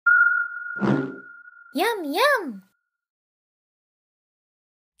Yum, yum!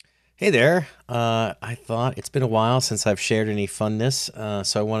 Hey there. I thought it's been a while since I've shared any funness,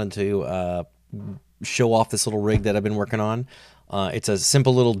 so I wanted to show off this little rig that I've been working on. It's a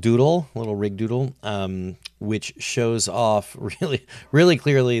simple little doodle, little rig doodle, which shows off really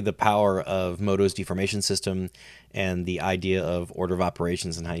clearly the power of MODO's deformation system and the idea of order of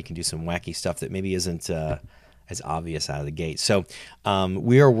operations and how you can do some wacky stuff that maybe isn't as obvious out of the gate. So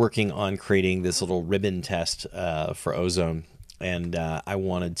we are working on creating this little ribbon test for Ozone, and I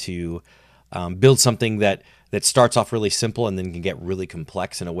wanted to build something that starts off really simple and then can get really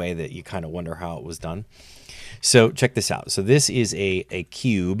complex in a way that you kind of wonder how it was done. So check this out. So this is a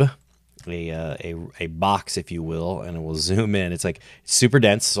cube, a box, if you will, and it will zoom in. It's like super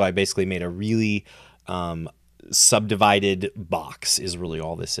dense. So I basically made a really subdivided box is really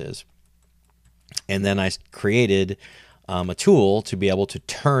all this is. And then I created a tool to be able to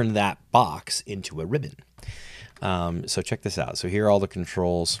turn that box into a ribbon. So check this out. So here are all the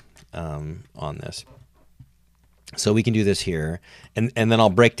controls on this. So we can do this here, and then I'll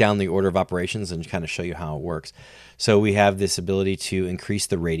break down the order of operations and kind of show you how it works. So we have this ability to increase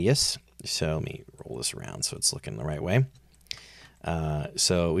the radius. So let me roll this around so it's looking the right way.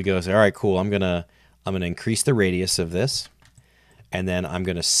 So we go, all right, cool. I'm gonna increase the radius of this, and then I'm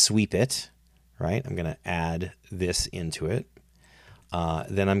gonna sweep it, right? I'm gonna add this into it.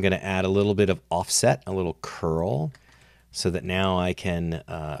 Then I'm gonna add a little bit of offset, a little curl, so that now I can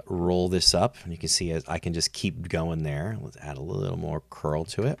roll this up. And you can see I can just keep going there. Let's add a little more curl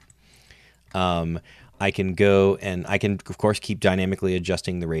to it. I can go and I can, of course, keep dynamically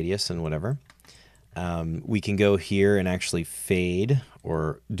adjusting the radius and whatever. We can go here and actually fade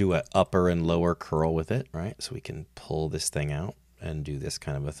or do an upper and lower curl with it, right? So we can pull this thing out and do this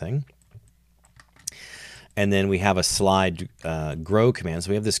kind of a thing. And then we have a slide grow command. So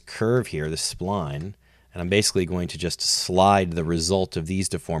we have this curve here, this spline, and I'm basically going to just slide the result of these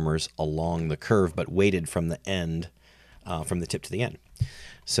deformers along the curve, but weighted from the end, from the tip to the end.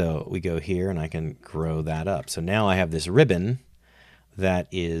 So we go here and I can grow that up. So now I have this ribbon that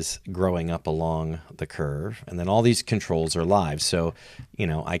is growing up along the curve, and then all these controls are live. So, you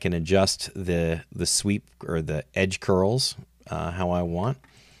know, I can adjust the sweep or the edge curls how I want.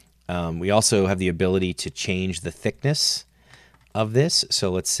 We also have the ability to change the thickness of this.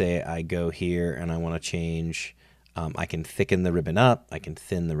 So let's say I go here and I want to change, I can thicken the ribbon up, I can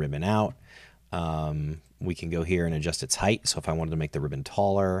thin the ribbon out. We can go here and adjust its height. So if I wanted to make the ribbon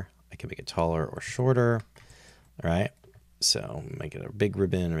taller, I can make it taller or shorter. All right. So make it a big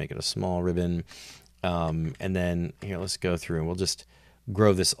ribbon or make it a small ribbon. And then here, let's go through and we'll just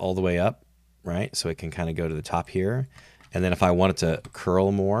grow this all the way up, right? So it can kind of go to the top here. And then if I want it to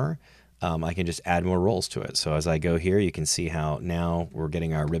curl more, I can just add more rolls to it. So as I go here, you can see how now we're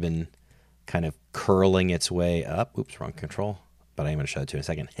getting our ribbon kind of curling its way up. Oops, wrong control, but I'm going to show it to you in a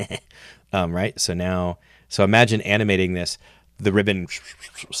second. Right? So now, so imagine animating this, the ribbon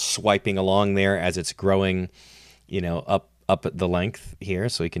swiping along there as it's growing, you know, up at the length here.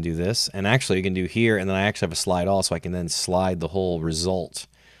 So we can do this. And actually you can do here, and then I actually have a slide also. I can then slide the whole result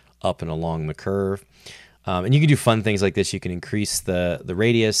up and along the curve. And you can do fun things like this. You can increase the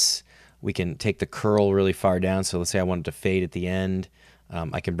radius. We can take the curl really far down. So let's say I wanted to fade at the end.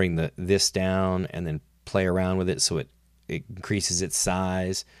 I can bring this down and then play around with it so it increases its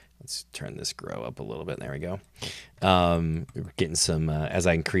size. Let's turn this grow up a little bit. There we go. We're getting some, as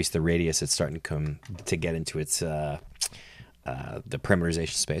I increase the radius, it's starting to come to get into its the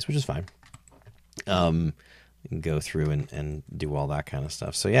parameterization space, which is fine. You can go through and do all that kind of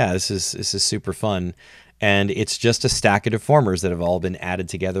stuff. So yeah, this is super fun. And it's just a stack of deformers that have all been added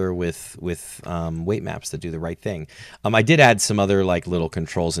together with weight maps that do the right thing. I did add some other like little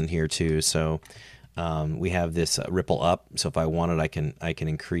controls in here too. So we have this ripple up. So if I wanted, I can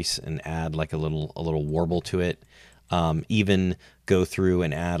increase and add like a little warble to it. Even go through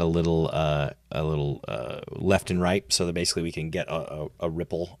and add a little left and right, so that basically we can get a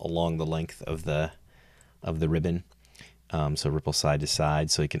ripple along the length of the ribbon. So ripple side to side.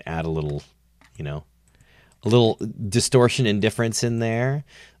 So you can add a little, you know, a little distortion and difference in there.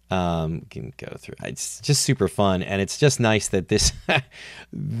 Can go through. It's just super fun, and it's just nice that this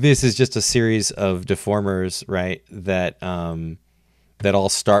this is just a series of deformers, right? That that all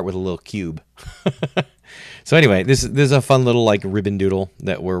start with a little cube. So anyway, this is a fun little like ribbon doodle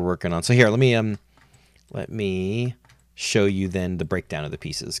that we're working on. So here, let me show you then the breakdown of the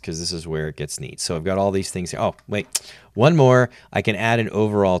pieces, because this is where it gets neat. So I've got all these things here. Oh, wait, one more. I can add an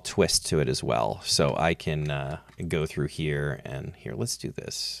overall twist to it as well. So I can go through here and here. Let's do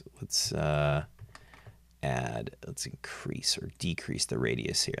this. Let's add, let's increase or decrease the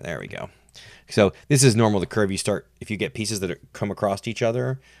radius here. There we go. So this is normal, the curve you start, if you get pieces that come across each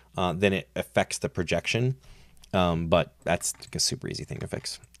other, then it affects the projection. But that's a super easy thing to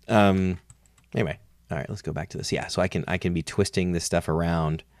fix. Anyway, all right, let's go back to this. Yeah, so I can be twisting this stuff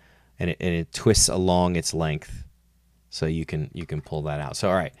around, and it twists along its length. So you can pull that out. So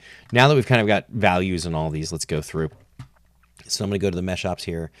all right, now that we've kind of got values in all these, let's go through. So I'm going to go to the mesh ops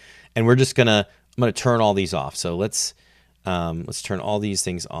here, and I'm going to turn all these off. So let's turn all these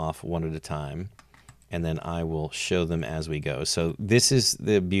things off one at a time, and then I will show them as we go. So this is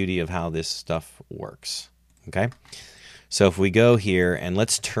the beauty of how this stuff works. Okay, so if we go here and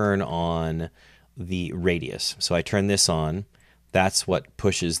let's turn on the radius. So I turn this on. That's what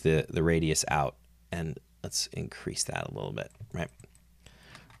pushes the radius out, and let's increase that a little bit, right?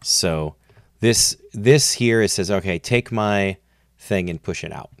 So this here, it says, okay, take my thing and push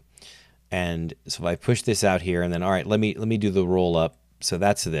it out. And so if I push this out here, and then, all right, let me do the roll up. So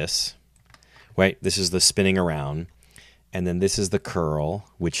that's this, right? This is the spinning around. And then this is the curl,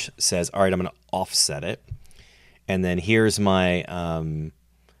 which says, all right, I'm going to offset it. And then here's my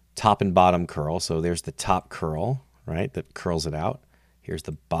top and bottom curl. So there's the top curl, right, that curls it out. Here's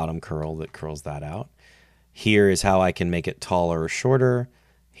the bottom curl that curls that out. Here is how I can make it taller or shorter.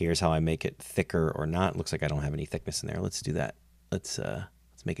 Here's how I make it thicker or not. It looks like I don't have any thickness in there. Let's do that. Let's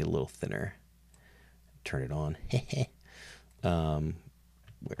make it a little thinner. Turn it on.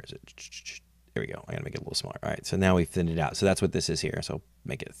 Where is it? There we go. I gotta make it a little smaller. All right, so now we've thinned it out. So that's what this is here. So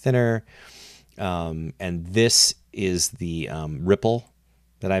make it thinner. And this is the ripple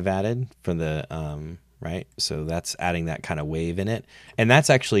that I've added for the, right? So that's adding that kind of wave in it. And that's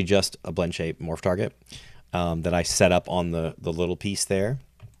actually just a blend shape morph target that I set up on the little piece there.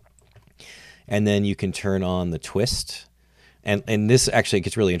 And then you can turn on the twist. And this actually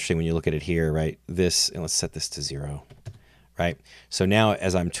gets really interesting when you look at it here, right? This, and let's set this to 0, right? So now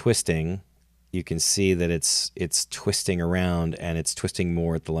as I'm twisting, you can see that it's twisting around, and it's twisting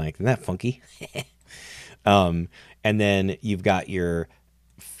more at the length. Isn't that funky? And then you've got your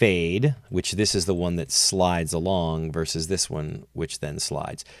fade, which this is the one that slides along versus this one, which then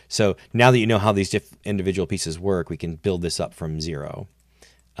slides. So now that you know how these individual pieces work, we can build this up from 0.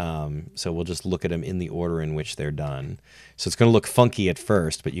 So we'll just look at them in the order in which they're done. So it's going to look funky at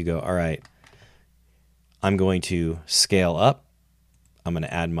first, but you go, all right, I'm going to scale up. I'm going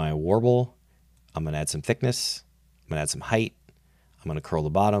to add my warble. I'm going to add some thickness. I'm going to add some height. I'm going to curl the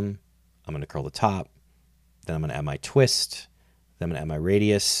bottom. I'm going to curl the top. Then I'm going to add my twist. Then I'm going to add my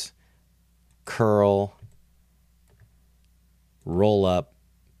radius, curl, roll up,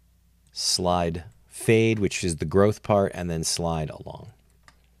 slide, fade, which is the growth part, and then slide along.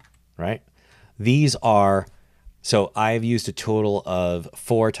 Right? These are, so I've used a total of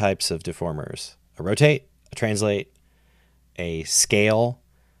 4 types of deformers: a rotate, a translate, a scale,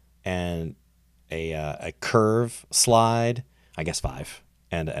 and a curve slide, I guess 5,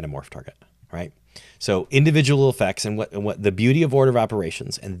 and a morph target, right? So individual effects, and what the beauty of order of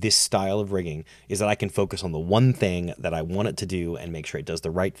operations and this style of rigging is that I can focus on the one thing that I want it to do and make sure it does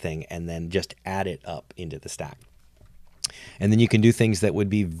the right thing, and then just add it up into the stack. And then you can do things that would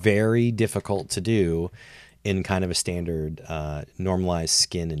be very difficult to do in kind of a standard normalized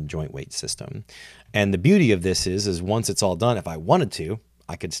skin and joint weight system. And the beauty of this is once it's all done, if I wanted to,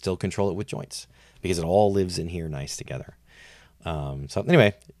 I could still control it with joints because it all lives in here nice together. So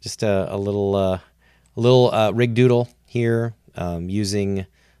anyway, just a little rig doodle here using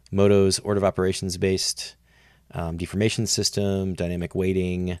MODO's order of operations based deformation system, dynamic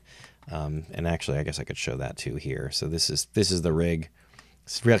weighting. And actually, I guess I could show that too here. So this is the rig.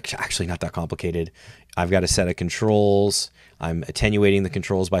 It's actually not that complicated. I've got a set of controls. I'm attenuating the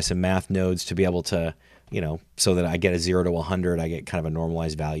controls by some math nodes to be able to, so that I get a 0 to 100. I get kind of a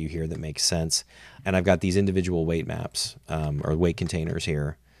normalized value here that makes sense. And I've got these individual weight maps or weight containers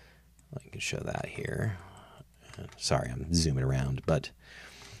here. I can show that here. Sorry, I'm zooming around. But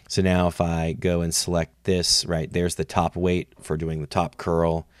so now if I go and select this, right, there's the top weight for doing the top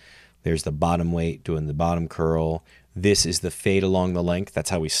curl. There's the bottom weight doing the bottom curl. This is the fade along the length.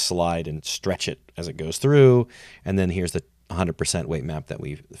 That's how we slide and stretch it as it goes through. And then here's the 100% weight map that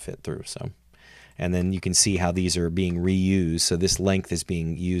we fit through. So, and then you can see how these are being reused. So this length is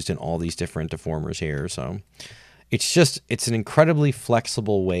being used in all these different deformers here. So it's an incredibly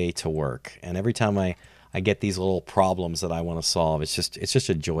flexible way to work. And every time I get these little problems that I want to solve, it's just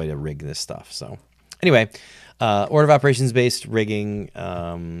a joy to rig this stuff. So anyway, order of operations based rigging.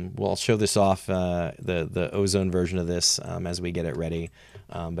 We'll show this off, the Ozone version of this as we get it ready.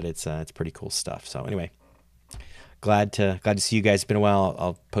 But it's pretty cool stuff. So anyway, glad to see you guys. It's been a while.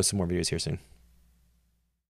 I'll post some more videos here soon.